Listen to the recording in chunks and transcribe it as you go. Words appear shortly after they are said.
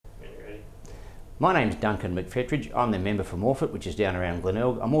My name's Duncan McFetridge. I'm the member for Morphett, which is down around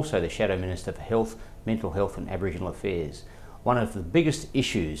Glenelg. I'm also the Shadow Minister for Health, Mental Health and Aboriginal Affairs. One of the biggest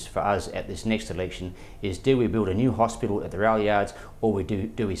issues for us at this next election is, do we build a new hospital at the rail yards, or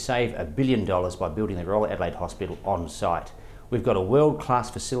do we save $1 billion by building the Royal Adelaide Hospital on site? We've got a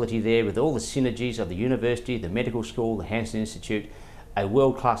world-class facility there with all the synergies of the university, the medical school, the Hanson Institute, a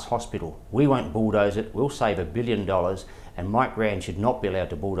world-class hospital. We won't bulldoze it, we'll save $1 billion, and Mike Rand should not be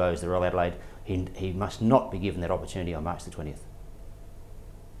allowed to bulldoze the Royal Adelaide. He must not be given that opportunity on March the 20th.